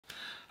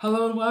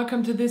Hello and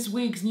welcome to this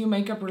week's new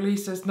makeup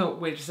releases. No,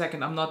 wait a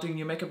second, I'm not doing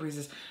new makeup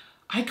releases.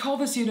 I call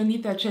this You Don't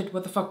Need That Shit,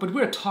 what the fuck, but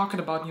we're talking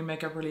about new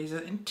makeup releases.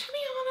 And to be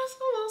honest,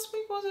 the last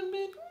week was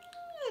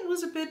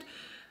a bit,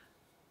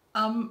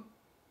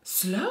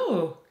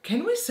 slow.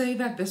 Can we say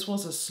that this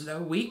was a slow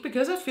week?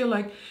 Because I feel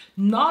like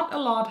not a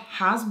lot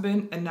has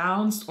been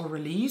announced or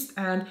released,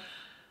 and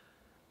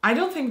I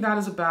don't think that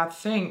is a bad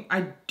thing.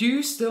 I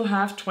do still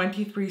have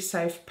 23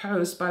 saved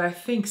posts, but I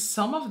think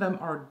some of them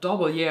are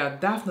double. Yeah,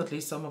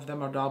 definitely some of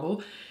them are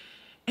double.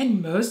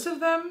 And most of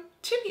them,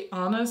 to be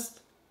honest,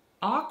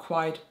 are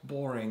quite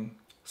boring.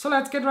 So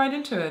let's get right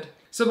into it.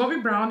 So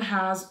Bobbi Brown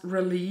has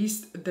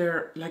released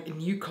their a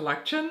new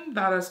collection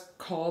that is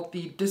called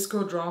the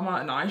Disco Drama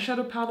and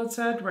Eyeshadow Palette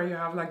set, where you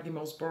have like the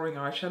most boring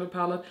eyeshadow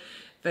palette.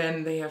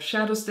 Then they have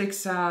shadow stick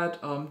set,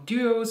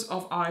 duos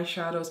of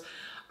eyeshadows.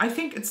 I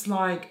think it's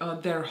like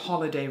their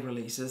holiday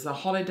releases, the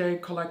holiday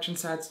collection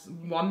sets.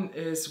 One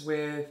is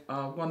with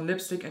one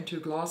lipstick and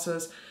 2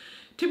 glosses.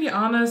 To be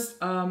honest,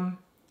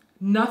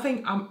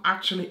 nothing I'm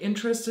actually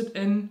interested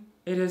in.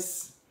 It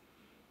is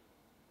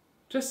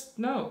just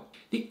no.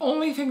 The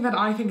only thing that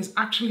I think is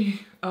actually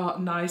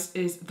nice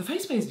is the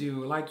face base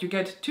duo. Like you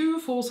get 2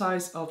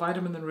 full-size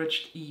vitamin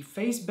enriched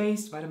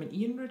vitamin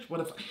E enriched,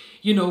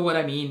 you know what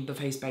I mean, the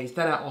face base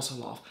that I also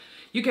love.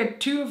 You get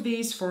 2 of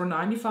these for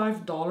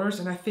 $95,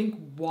 and I think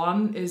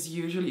one is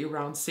usually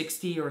around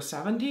 60 or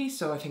 70,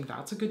 so I think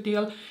that's a good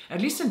deal. At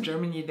least in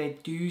Germany, they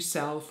do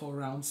sell for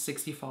around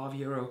 65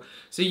 euro.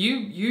 So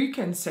you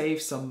can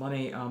save some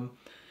money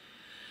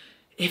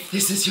if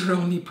this is your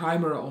only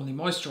primer or only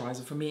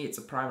moisturizer. For me, it's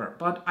a primer,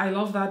 but I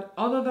love that.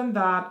 Other than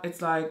that,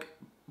 it's like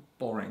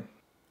boring.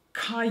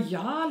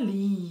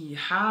 Kayali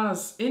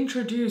has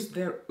introduced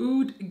their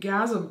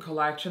Oud-gasm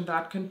collection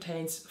that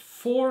contains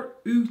 4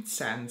 oud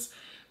scents.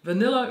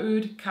 Vanilla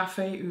oud,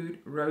 cafe oud,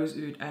 rose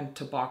oud, and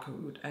tobacco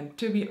oud. And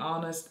to be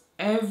honest,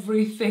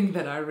 everything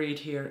that I read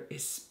here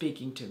is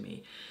speaking to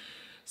me.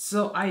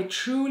 So I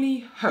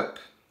truly hope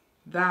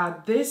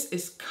that this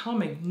is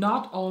coming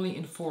not only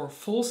in 4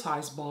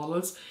 full-size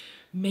bottles,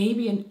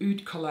 maybe an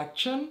oud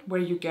collection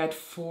where you get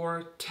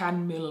 4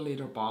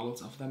 10-milliliter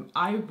bottles of them.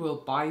 I will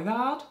buy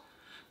that,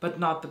 but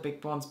not the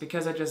big ones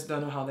because I just don't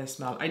know how they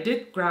smell. I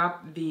did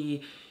grab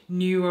the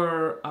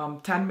newer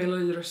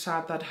 10-milliliter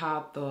set that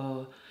had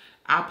the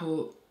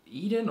apple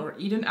Eden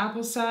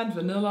apple scent,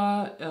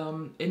 vanilla,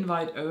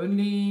 invite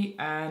only,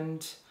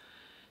 and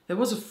there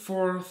was a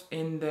 4th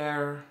in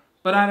there,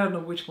 but I don't know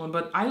which one.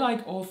 But I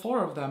like all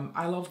 4 of them.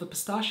 I love the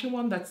pistachio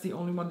one. That's the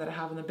only one that I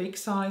have in a big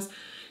size.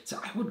 So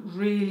I would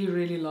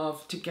really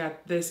love to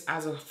get this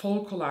as a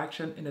full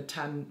collection in a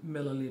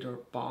 10-milliliter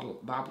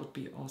bottle. That would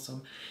be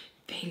awesome.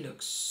 They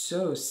look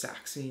so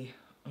sexy.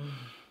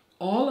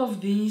 All of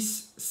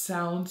these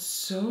sound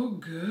so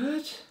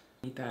good.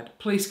 That.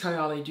 Please,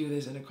 Kayali, do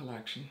this in a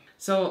collection.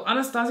 So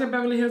Anastasia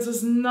Beverly Hills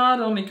is not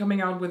only coming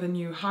out with a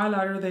new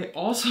highlighter, they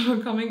also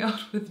are coming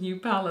out with new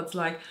palettes.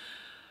 Like,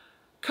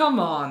 come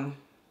on.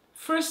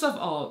 First of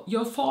all,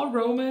 your fall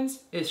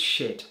romance is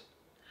shit.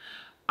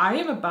 I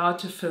am about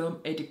to film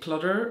a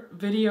declutter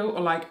video,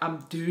 or like I'm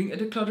doing a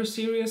declutter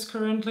series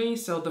currently.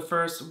 So the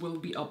first will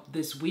be up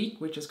this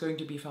week, which is going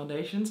to be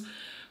foundations.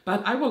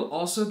 But I will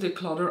also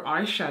declutter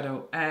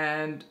eyeshadow,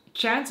 and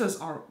chances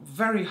are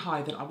very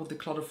high that I will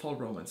declutter Fall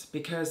Romance,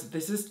 because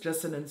this is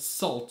just an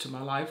insult to my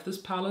life, this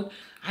palette.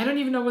 I don't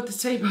even know what to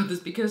say about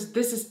this, because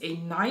this is a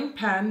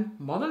 9-pan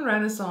Modern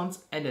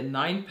Renaissance and a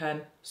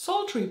 9-pan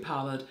Sultry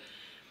palette.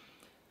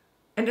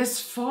 And as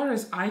far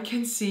as I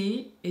can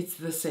see, it's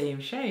the same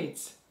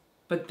shades,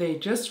 but they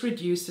just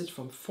reduced it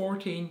from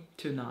 14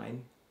 to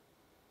 9.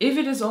 If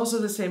it is also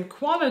the same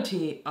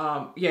quality,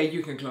 yeah,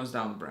 you can close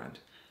down the brand.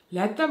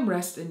 Let them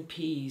rest in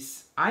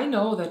peace. I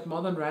know that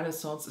Modern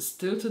Renaissance is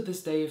still to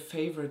this day a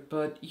favorite,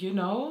 but you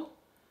know,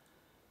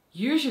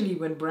 usually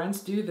when brands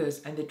do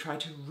this and they try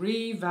to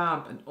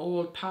revamp an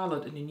old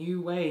palette in a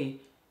new way,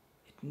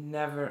 it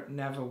never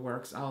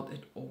works out.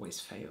 It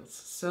always fails.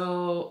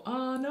 So,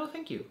 no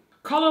thank you.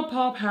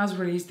 Colourpop has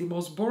released the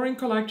most boring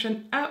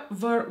collection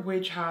ever,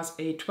 which has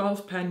a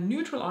 12-pan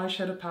neutral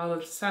eyeshadow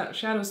palette,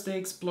 shadow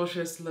sticks,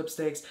 blushes,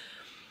 lipsticks.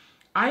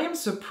 I am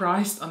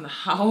surprised on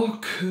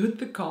how good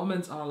the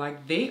comments are.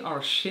 Like, they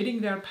are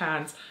shitting their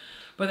pants,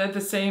 but at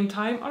the same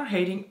time are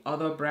hating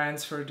other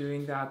brands for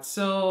doing that.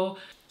 So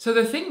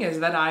the thing is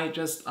that I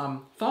just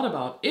thought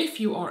about, if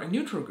you are a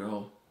neutral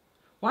girl,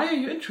 why are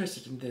you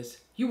interested in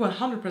this? You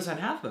 100%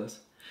 have this.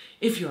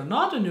 If you're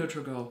not a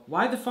neutral girl,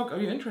 why the fuck are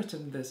you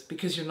interested in this?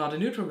 Because you're not a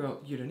neutral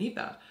girl, you don't need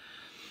that.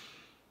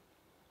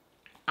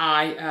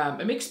 I am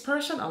a mixed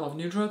person. I love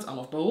neutrals, I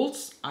love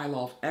bolds, I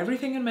love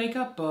everything in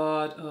makeup,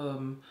 but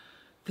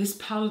this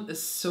palette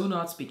is so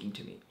not speaking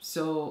to me.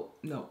 So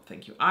no,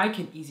 thank you. I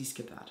can easily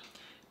skip that.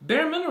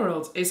 Bare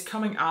Minerals is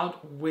coming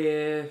out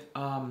with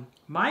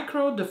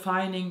micro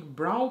defining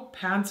brow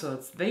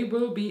pencils. They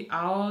will be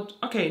out,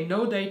 okay,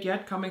 no date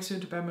yet, coming soon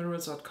to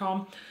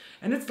bareminerals.com.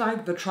 And it's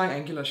like the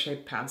triangular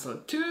shaped pencil.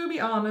 To be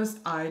honest,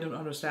 I don't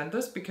understand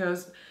this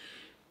because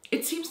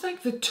it seems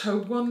like the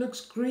taupe one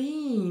looks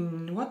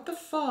green. What the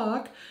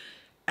fuck?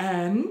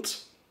 and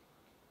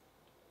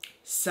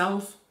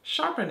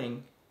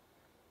self-sharpening.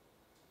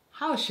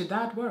 How should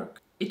that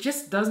work? It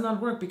just does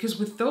not work, because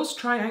with those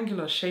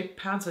triangular shaped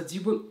pan sets,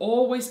 you will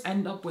always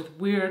end up with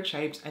weird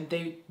shapes, and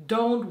they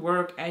don't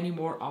work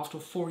anymore after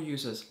 4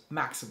 uses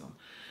maximum.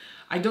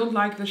 I don't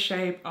like the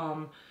shape,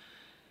 and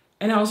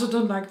I also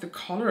don't like the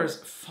colors.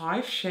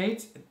 5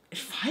 shades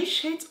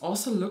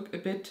also look a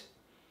bit,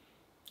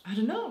 I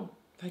don't know,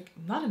 like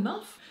not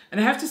enough. And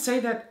I have to say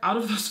that out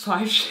of those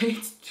 5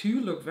 shades, 2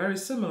 look very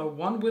similar.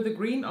 One with a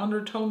green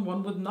undertone,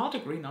 one with not a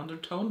green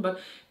undertone, but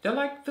they're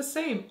like the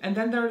same. And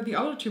then there are the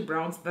other 2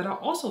 browns that are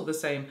also the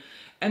same.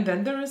 And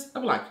then there is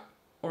a black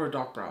or a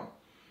dark brown.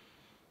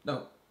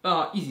 No,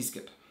 easy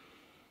skip.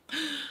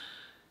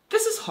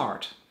 This is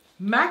hard.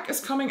 MAC is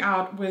coming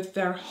out with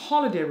their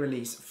holiday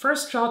release.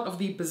 First shot of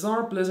the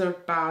Bizarre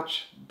Blizzard Bach.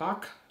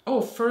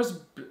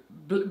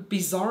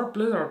 Bizarre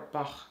Blizzard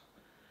Bach.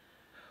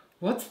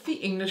 What's the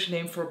English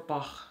name for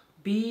Bach?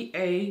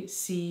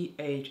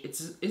 B-A-C-H.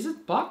 Is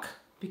it Bach?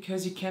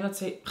 Because you cannot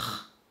say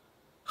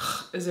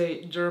is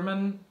a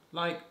German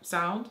like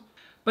sound.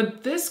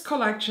 But this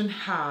collection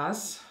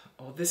has,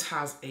 oh, this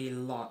has a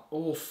lot.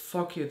 Oh,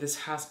 fuck you.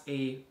 This has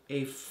a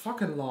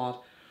fucking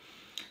lot.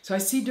 So I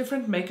see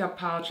different makeup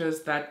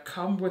pouches that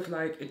come with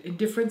like in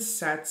different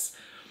sets.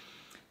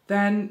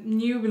 Then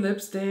new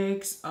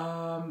lipsticks.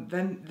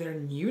 Then they're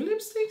new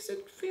lipsticks,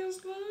 it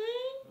feels like.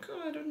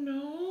 I don't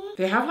know.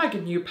 They have like a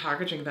new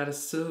packaging that is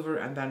silver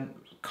and then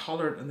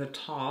colored in the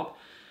top.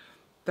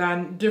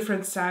 Then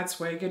different sets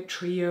where you get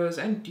trios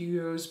and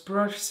duos,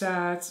 brush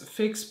sets,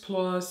 Fix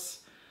Plus.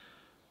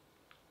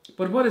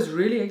 But what is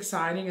really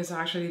exciting is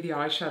actually the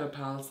eyeshadow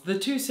palettes. The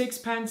 2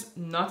 6-pans,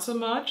 not so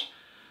much,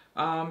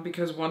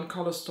 because one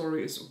color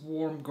story is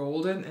warm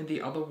golden and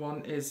the other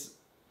one is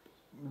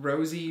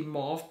rosy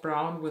mauve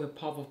brown with a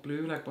pop of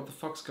blue. Like, what the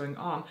fuck's going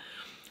on?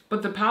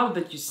 But the palette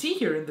that you see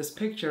here in this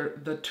picture,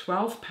 the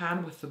 12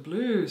 pan with the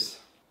blues,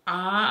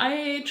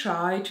 I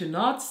try to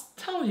not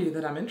tell you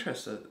that I'm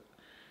interested.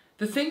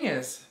 The thing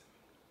is,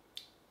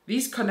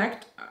 these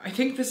connect, I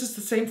think this is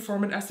the same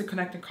format as the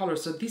Connect and Color.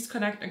 So these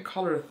Connect and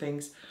Color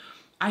things,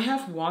 I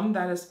have one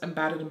that is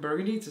embedded in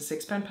burgundy. It's a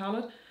 6-pan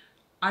palette.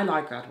 I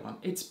like that one.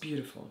 It's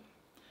beautiful.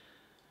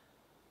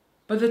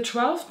 But the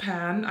 12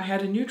 pan, I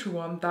had a neutral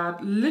one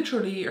that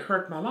literally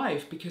hurt my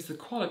life because the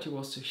quality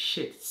was so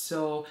shit.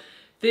 So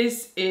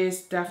this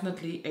is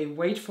definitely a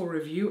wait for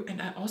review,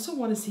 and I also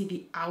want to see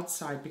the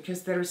outside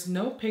because there is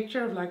no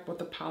picture of like what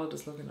the palette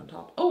is looking on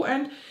top. Oh,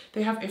 and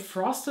they have a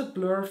frosted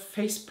blur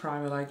face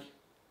primer. Like,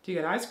 do you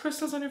get ice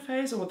crystals on your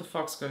face or what the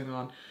fuck's going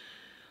on?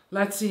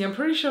 Let's see. I'm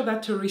pretty sure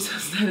that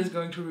Teresa's that is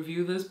going to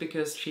review this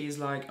because she's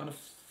like on a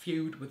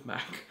feud with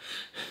MAC.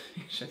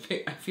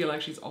 I feel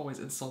like she's always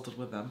insulted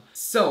with them.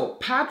 So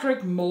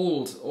Patrick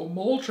Mold or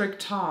Moldrick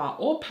Tar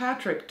or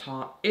Patrick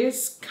Tar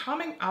is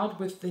coming out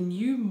with the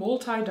new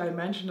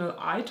multi-dimensional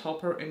eye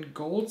topper in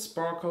gold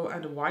sparkle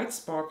and white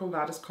sparkle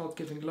that is called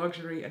Giving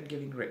Luxury and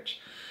Giving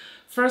Rich.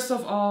 First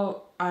of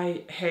all,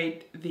 I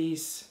hate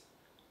these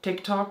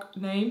TikTok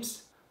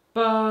names,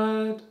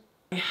 but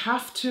I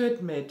have to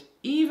admit,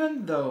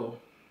 even though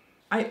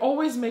I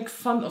always make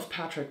fun of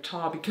Patrick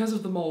Tar because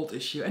of the mold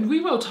issue, and we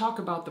will talk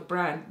about the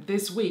brand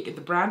this week in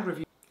the brand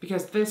review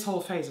because this whole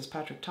phase is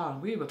Patrick Tar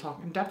and we will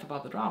talk in depth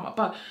about the drama.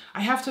 But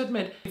I have to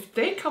admit, if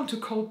they come to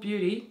Cult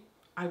Beauty,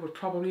 I would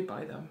probably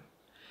buy them.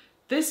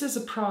 This is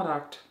a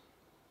product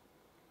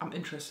I'm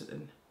interested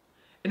in.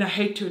 And I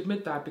hate to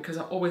admit that because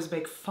I always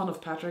make fun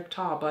of Patrick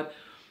Tar, but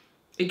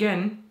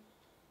again,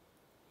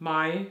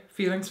 my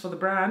feelings for the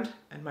brand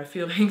and my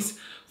feelings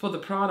for the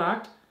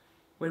product,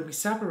 when we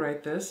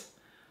separate this,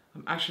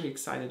 I'm actually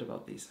excited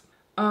about these.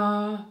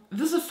 The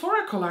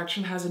Sephora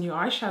collection has a new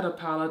eyeshadow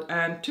palette,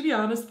 and to be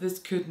honest, this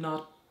could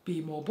not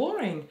be more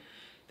boring.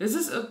 This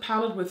is a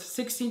palette with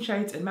 16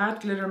 shades in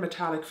matte, glitter,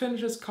 metallic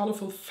finishes,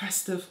 colorful,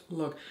 festive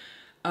look.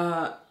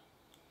 Why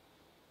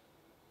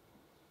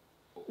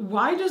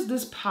does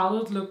this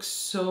palette look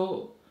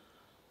so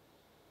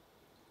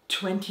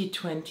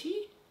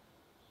 2020?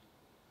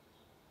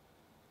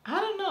 I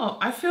don't know.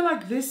 I feel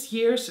like this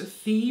year's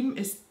theme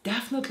is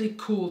definitely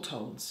cool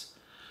tones.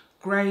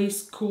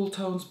 Grays, cool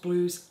tones,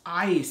 blues,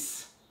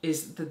 ice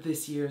is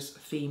this year's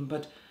theme,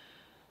 but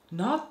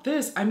not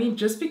this. I mean,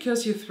 just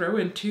because you throw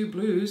in 2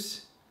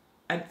 blues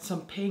and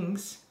some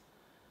pinks,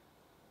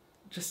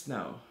 just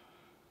no.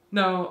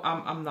 No,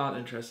 I'm not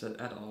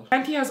interested at all.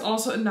 Fenty has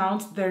also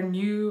announced their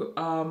new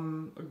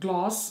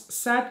gloss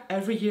set.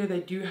 Every year they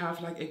do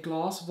have like a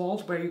gloss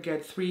vault where you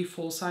get 3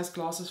 full-size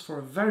glosses for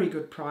a very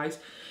good price.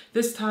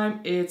 This time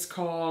it's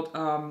called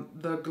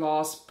the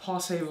Gloss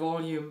Posse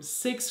Volume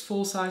 6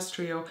 full-size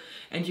trio,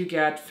 and you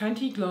get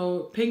Fenty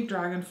Glow, Pink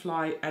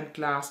Dragonfly and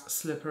Glass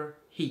Slipper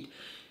Heat.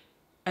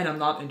 And I'm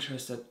not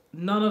interested.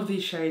 None of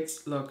these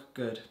shades look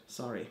good,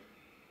 sorry.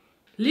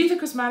 Lethal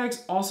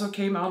Cosmetics also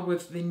came out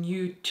with the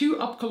new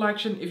 2-Up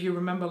collection. If you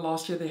remember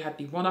last year they had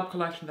the 1-Up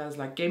collection that is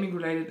like gaming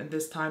related, and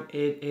this time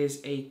it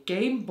is a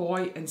Game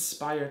Boy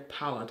inspired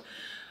palette.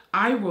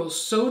 I will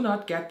so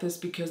not get this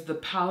because the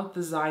palette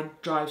design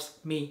drives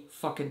me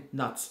fucking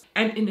nuts.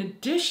 And in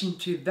addition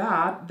to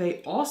that,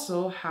 they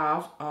also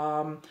have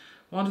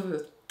one of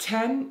the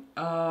 10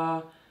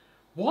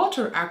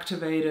 water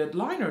activated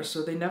liners.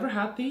 So they never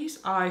had these.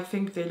 I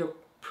think they look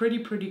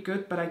pretty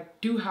good, but I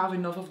do have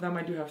enough of them.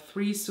 I do have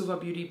 3 Suva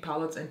Beauty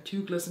palettes and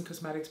 2 Glisten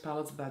Cosmetics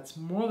palettes. That's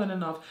more than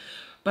enough.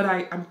 But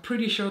I'm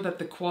pretty sure that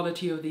the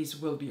quality of these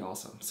will be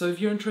awesome. So if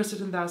you're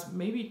interested in that,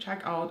 maybe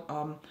check out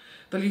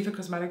the Lethal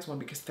Cosmetics one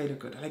because they look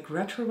good. I like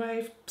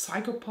Retrowave,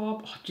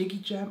 Psychopop, Jiggy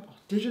Jam,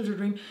 Digital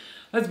Dream.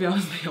 Let's be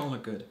honest, they all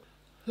look good.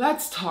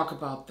 Let's talk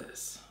about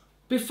this.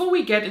 Before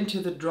we get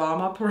into the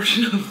drama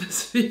portion of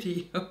this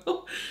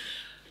video,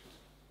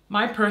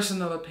 my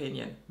personal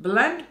opinion.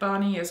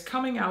 Blendbunny is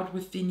coming out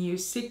with the new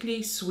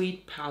Sickly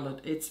Sweet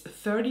palette. It's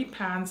 30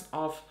 pans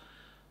of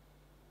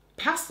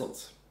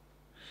pastels.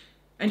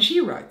 And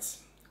she writes,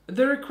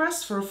 the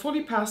request for a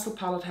fully pastel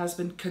palette has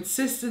been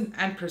consistent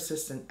and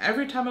persistent.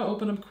 Every time I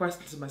open up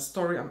questions in my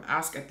story, I'm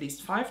asked at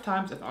least 5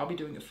 times if I'll be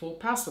doing a full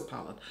pastel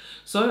palette.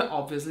 So I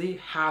obviously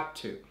had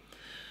to.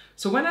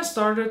 So when I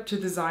started to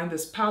design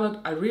this palette,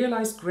 I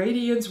realized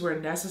gradients were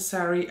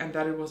necessary and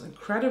that it was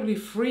incredibly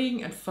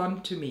freeing and fun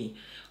to me.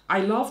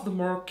 I love the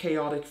more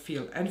chaotic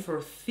feel, and for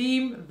a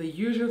theme, the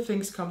usual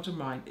things come to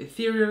mind: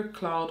 ethereal,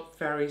 cloud,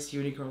 fairies,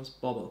 unicorns,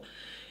 bubble.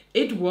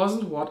 It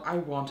wasn't what I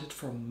wanted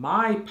from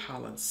my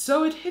palette,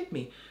 so it hit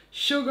me.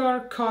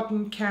 Sugar,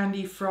 cotton,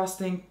 candy,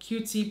 frosting,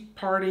 cutesy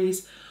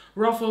parties,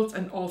 ruffles,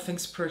 and all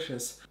things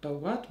precious.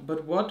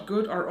 But what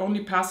good are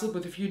only pastels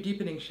with a few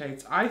deepening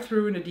shades? I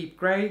threw in a deep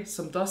grey,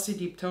 some dusty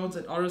deep tones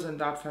and others, and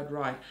that felt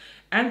right.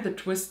 And the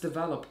twist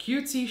developed.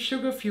 Cutesy,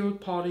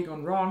 sugar-fueled,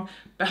 polygon wrong,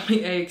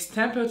 belly aches,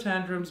 temper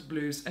tantrums,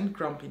 blues, and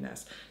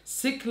grumpiness.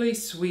 Sickly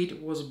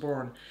Sweet was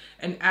born.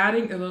 And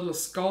adding a little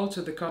skull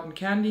to the cotton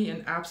candy,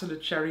 an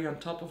absolute cherry on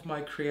top of my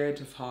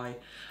creative high.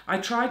 I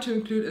tried to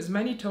include as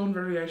many tone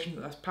variations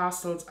as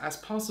pastels as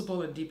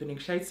possible and deepening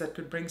shades that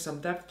could bring some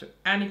depth to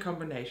any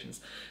combinations.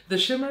 The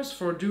shimmers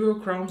for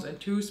duochromes and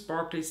 2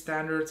 sparkly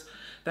standards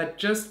that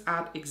just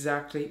add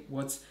exactly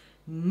what's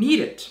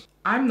needed.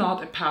 I'm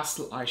not a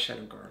pastel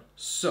eyeshadow girl,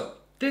 so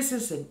this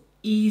is an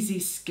easy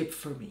skip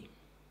for me.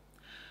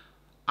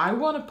 I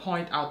want to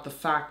point out the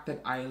fact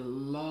that I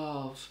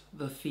love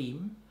the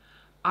theme.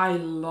 I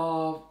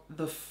love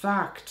the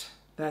fact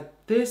that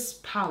this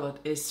palette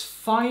is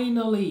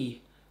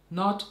finally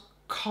not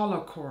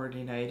color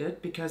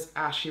coordinated because,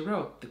 as she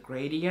wrote, the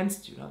gradients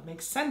do not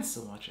make sense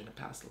so much in a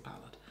pastel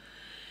palette.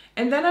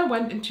 And then I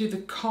went into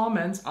the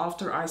comments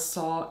after I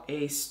saw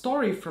a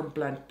story from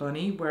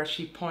Blendbunny where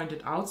she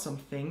pointed out some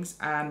things,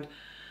 and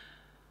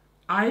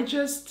I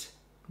just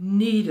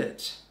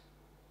needed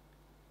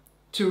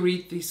to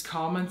read these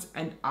comments,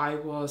 and I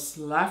was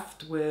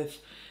left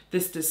with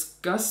this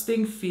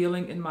disgusting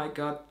feeling in my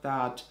gut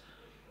that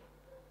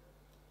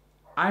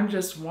I'm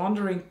just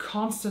wondering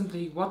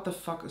constantly what the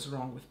fuck is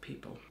wrong with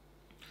people.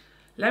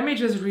 Let me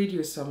just read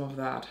you some of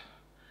that.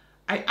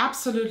 I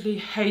absolutely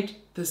hate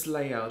this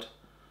layout.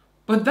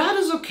 But that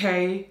is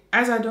okay,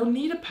 as I don't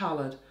need a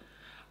palette.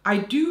 I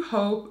do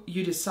hope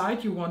you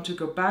decide you want to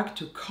go back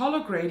to color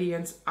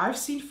gradients. I've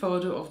seen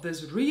photo of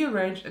this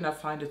rearranged and I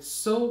find it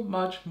so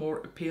much more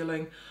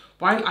appealing,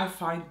 while I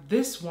find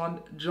this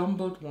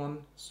jumbled one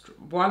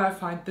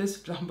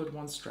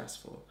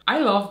stressful. I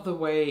love the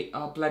way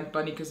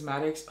Blendbunny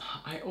Cosmetics,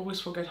 I always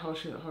forget how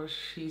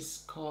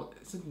she's called.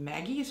 Is it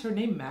Maggie? Is her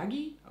name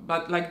Maggie?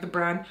 But like the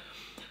brand,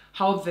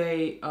 how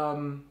they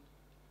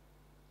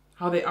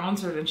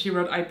answered, and she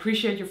wrote, I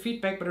appreciate your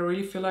feedback, but I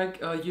really feel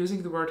like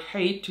using the word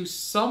hate to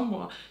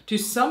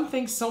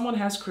something someone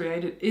has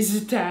created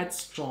is that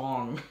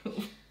strong.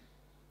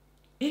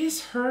 It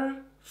is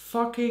her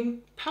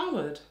fucking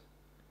palette.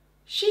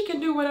 She can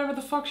do whatever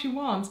the fuck she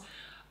wants.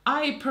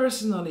 I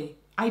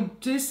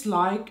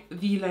dislike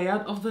the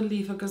layout of the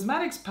Lethal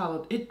Cosmetics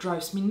palette. It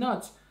drives me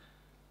nuts.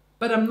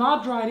 But I'm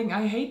not writing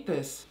I hate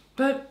this.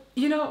 But,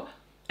 you know,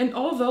 and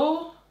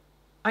although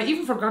I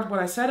even forgot what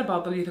I said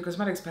about the Lethal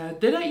Cosmetics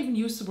palette. Did I even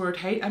use the word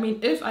hate? I mean,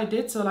 if I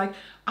did, so like,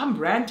 I'm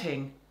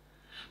ranting.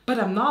 But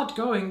I'm not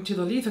going to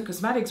the Lethal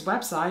Cosmetics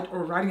website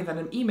or writing them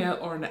an email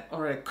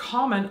or a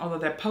comment under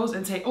their post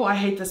and say, oh, I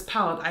hate this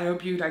palette. I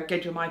hope you like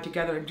get your mind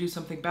together and do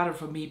something better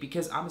for me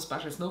because I'm a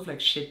special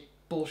snowflake shit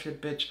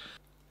bullshit bitch.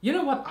 You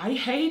know what I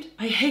hate?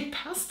 I hate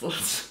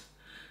pastels.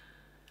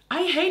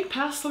 I hate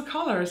pastel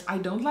colors. I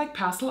don't like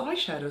pastel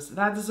eyeshadows.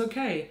 That is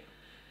okay.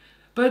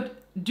 But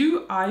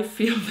do I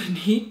feel the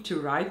need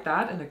to write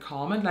that in a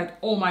comment? Like,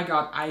 oh my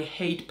god, I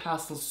hate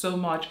pastels so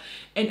much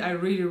and I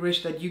really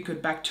wish that you could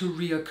back to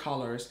real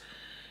colors.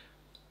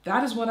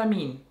 That is what I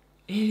mean.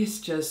 It is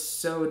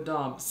just so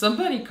dumb.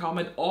 Somebody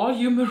comment, all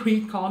you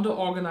Marie Kondo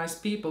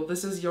organized people,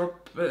 this is your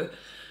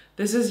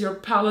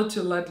palette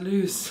to let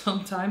loose.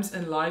 Sometimes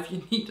in life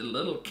you need a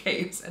little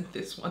chaos and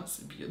this one's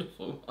a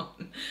beautiful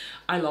one.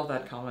 I love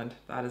that comment.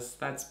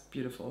 That's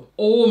beautiful.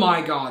 Oh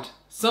my god.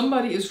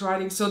 Somebody is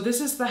writing, so this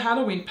is the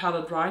Halloween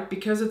palette, right?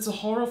 Because it's a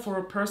horror for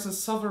a person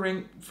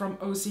suffering from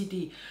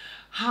OCD.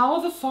 How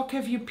the fuck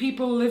have you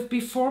people lived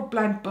before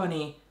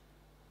Blendbunny?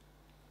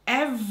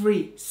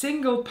 every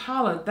single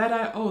palette that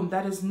I own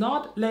that is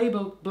not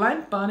labeled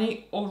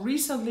Blendbunny or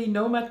recently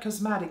Nomad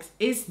Cosmetics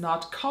is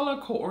not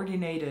color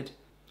coordinated.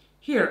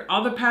 Here,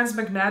 are the pans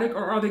magnetic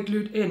or are they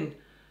glued in?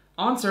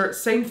 Answer,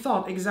 same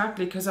thought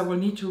exactly, because I will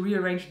need to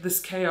rearrange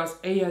this chaos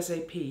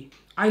ASAP.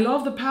 I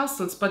love the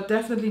pastels, but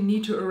definitely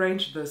need to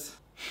arrange this.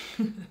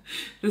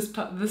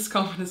 This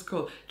comment is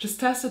cool. Just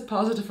tested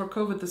positive for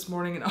COVID this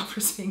morning and after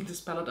seeing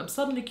this palette, I'm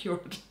suddenly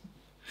cured.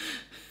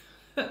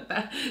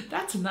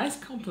 That's a nice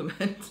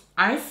compliment.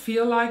 I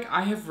feel like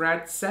I have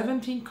read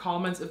 17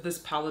 comments if this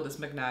palette is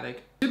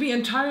magnetic. To be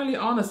entirely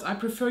honest, I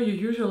prefer your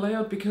usual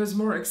layout because it's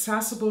more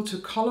accessible to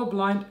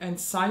colorblind and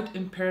sight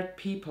impaired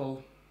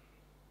people.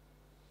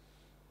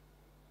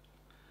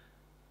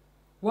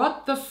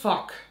 What the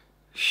fuck?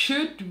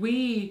 Should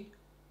we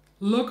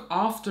look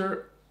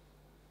after,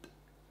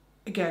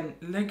 again,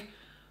 like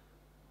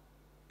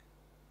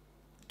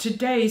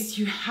today's,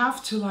 you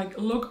have to like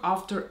look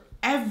after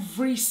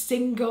every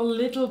single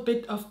little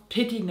bit of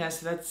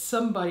pittiness that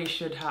somebody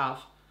should have.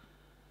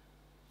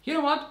 You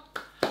know what?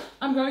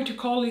 I'm going to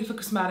call Lethal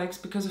Cosmetics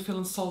because I feel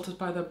insulted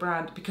by their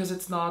brand, because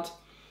it's not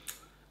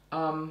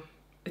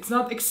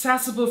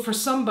accessible for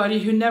somebody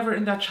who never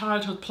in their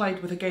childhood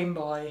played with a Game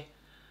Boy.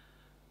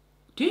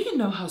 Do you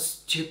know how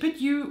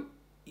stupid you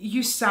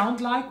sound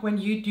like when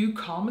you do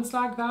comments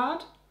like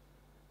that?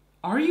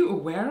 Are you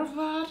aware of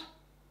that?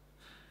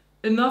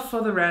 Enough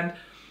for the rant.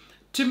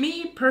 To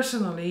me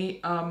personally,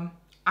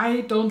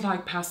 I don't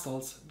like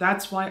pastels.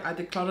 That's why I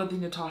decluttered the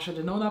Natasha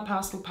Denona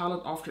pastel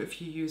palette after a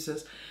few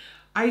uses.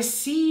 I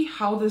see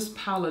how this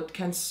palette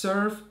can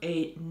serve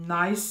a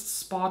nice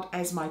spot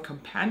as my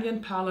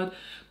companion palette,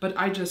 but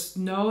I just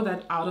know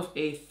that out of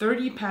a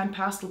 30 pan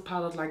pastel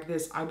palette like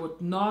this, I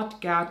would not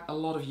get a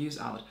lot of use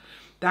out.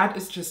 That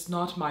is just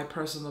not my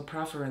personal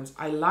preference.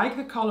 I like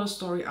the color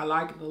story, I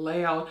like the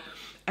layout,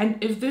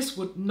 and if this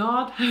would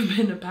not have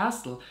been a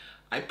pastel,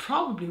 I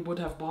probably would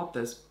have bought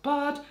this.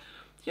 But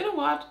you know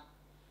what?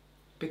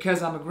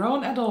 Because I'm a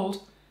grown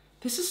adult,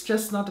 this is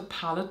just not a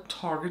palette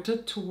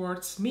targeted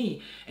towards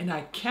me. And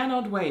I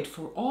cannot wait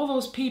for all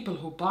those people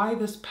who buy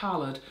this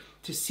palette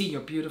to see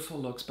your beautiful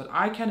looks. But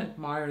I can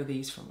admire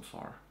these from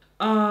afar.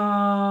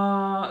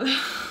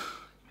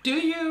 Do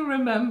you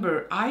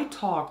remember I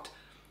talked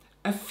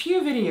a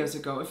few videos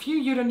ago, a few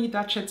You Don't Need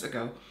That Shits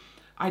ago,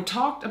 I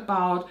talked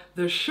about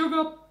the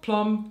Sugar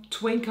Plum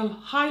Twinkle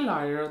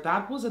highlighter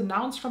that was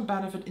announced from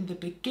Benefit in the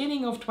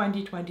beginning of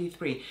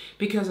 2023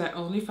 because I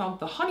only found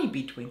the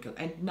Honeybee Twinkle,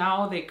 and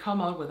now they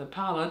come out with a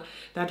palette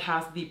that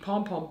has the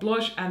Pom Pom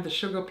Blush and the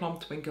Sugar Plum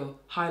Twinkle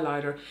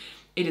highlighter.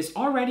 It is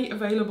already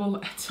available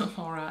at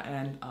Sephora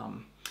and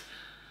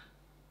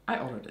I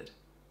ordered it.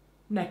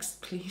 Next,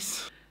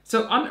 please.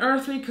 So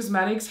Unearthly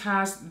Cosmetics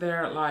has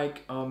their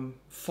like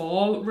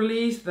fall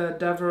release, the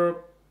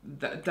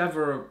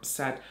Dever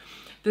set.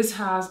 This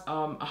has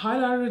a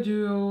highlighter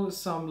duo,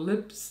 some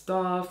lip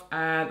stuff,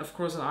 and of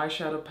course an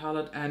eyeshadow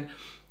palette. And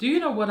do you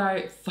know what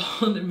I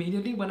thought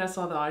immediately when I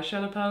saw the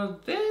eyeshadow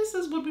palette? This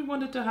is what we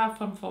wanted to have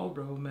fun fall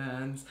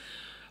romance.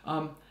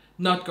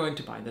 Not going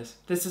to buy this.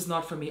 This is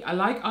not for me. I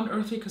like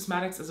Unearthly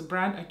Cosmetics as a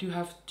brand. I do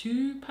have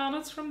 2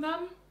 palettes from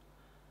them.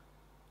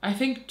 I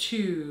think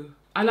 2.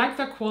 I like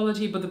their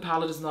quality, but the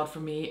palette is not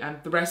for me,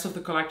 and the rest of the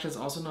collection is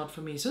also not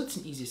for me, so it's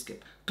an easy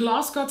skip.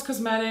 Gloss Gods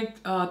Cosmetic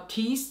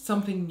teased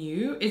something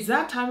new. It's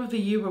that time of the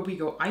year where we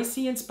go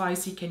icy and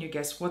spicy. Can you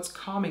guess what's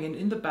coming? And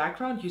in the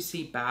background, you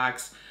see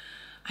bags.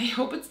 I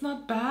hope it's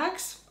not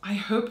bags. I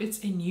hope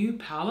it's a new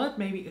palette,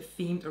 maybe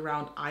themed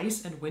around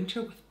ice and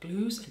winter with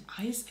blues and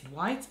ice and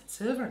whites and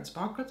silver and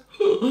sparkles.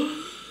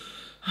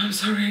 I'm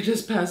sorry, I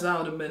just passed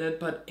out a minute,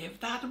 but if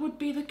that would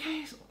be the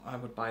case, I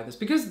would buy this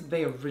because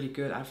they are really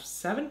good. I have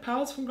 7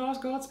 palettes from Gloss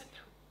Gods and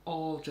they're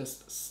all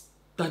just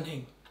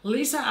stunning.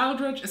 Lisa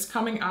Aldridge is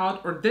coming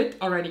out, or did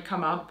already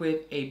come out,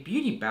 with a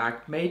beauty bag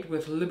made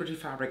with Liberty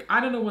fabric. I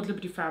don't know what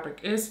Liberty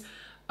fabric is.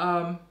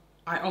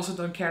 I also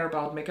don't care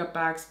about makeup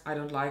bags. I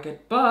don't like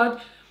it,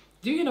 but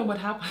do you know what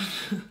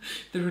happened?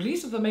 The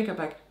release of the makeup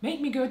bag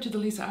made me go to the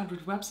Lisa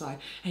Aldridge website,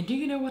 and do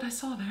you know what I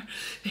saw there?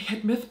 They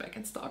had Myth back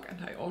in stock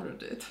and I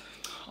ordered it.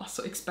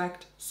 Also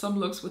expect some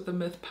looks with the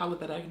Myth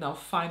palette that I've now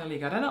finally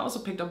got. And I also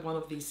picked up one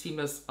of these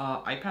seamless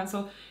eye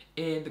pencil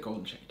in the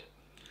golden shade.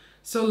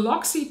 So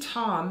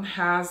L'Occitane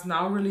has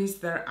now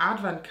released their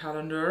advent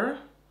calendar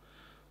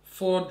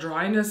for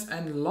dryness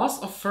and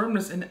loss of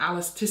firmness and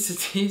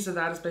elasticity. So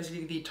that is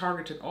basically the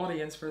targeted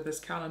audience for this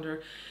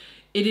calendar.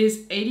 It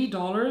is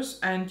 $80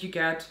 and you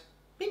get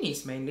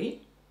minis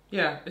mainly.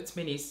 Yeah, it's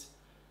minis,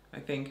 I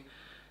think.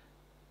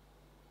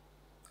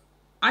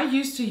 I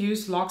used to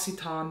use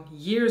L'Occitane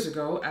years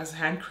ago as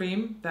hand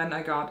cream. Then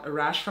I got a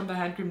rash from the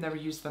hand cream, never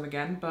used them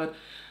again. But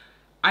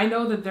I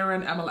know that they're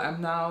in MLM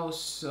now,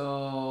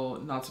 so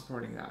not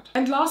supporting that.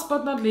 And last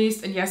but not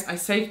least, and yes, I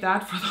saved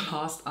that for the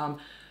last,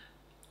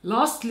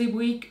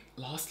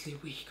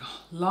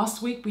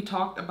 last week we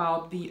talked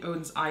about the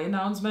Odin's Eye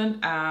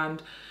announcement,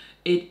 and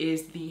It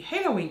is the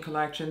Halloween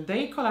collection.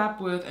 They collab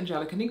with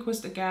Angelica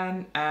Nyquist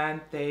again, and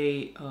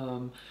they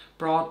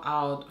brought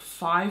out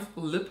 5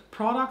 lip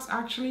products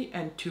actually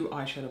and 2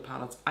 eyeshadow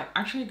palettes. I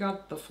actually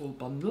got the full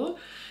bundle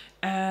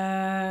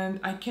and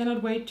I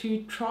cannot wait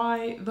to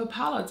try the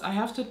palettes. I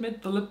have to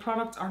admit the lip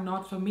products are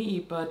not for me,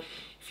 but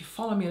if you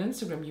follow me on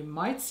Instagram, you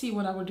might see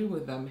what I will do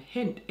with them.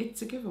 Hint,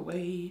 it's a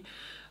giveaway.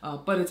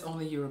 But it's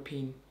only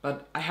European.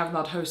 But I have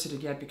not hosted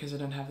it yet because I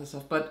don't have the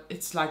stuff. But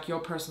it's like your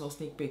personal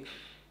sneak peek.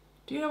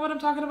 Do you know what I'm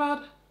talking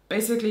about?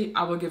 Basically,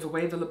 I will give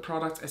away the lip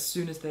products as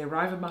soon as they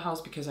arrive at my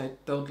house because I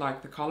don't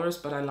like the colors,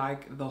 but I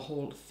like the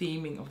whole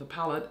theming of the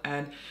palette.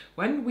 And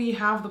when we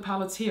have the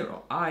palettes here,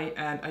 or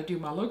I do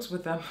my looks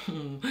with them,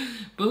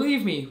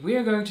 believe me, we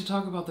are going to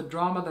talk about the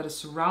drama that is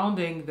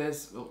surrounding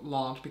this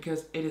launch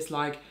because it is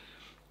like,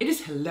 it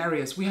is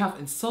hilarious. We have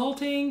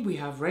insulting, we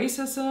have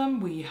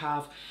racism, we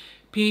have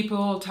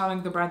people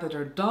telling the brand that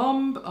they're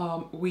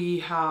dumb. We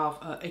have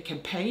a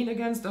campaign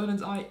against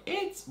Odin's Eye.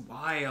 It's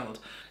wild.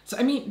 So,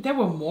 I mean, there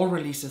were more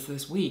releases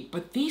this week,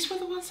 but these were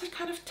the ones that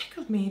kind of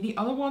tickled me. The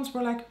other ones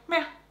were like,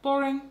 meh,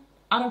 boring,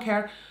 I don't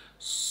care.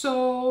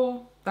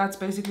 So that's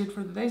basically it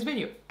for today's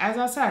video. As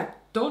I said,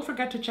 don't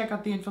forget to check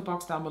out the info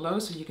box down below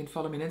so you can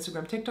follow me on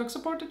Instagram, TikTok,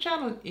 support the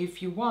channel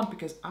if you want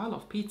because I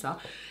love pizza.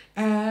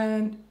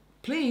 And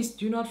please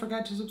do not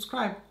forget to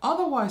subscribe,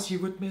 otherwise you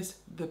would miss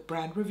the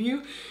brand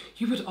review.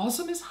 You would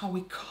also miss how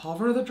we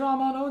cover the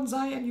drama on Odin's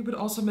Eye, and you would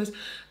also miss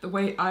the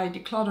way I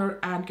declutter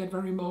and get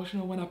very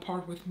emotional when I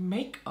part with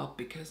makeup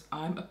because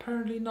I'm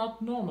apparently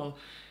not normal.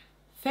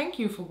 Thank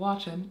you for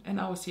watching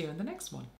and I will see you in the next one.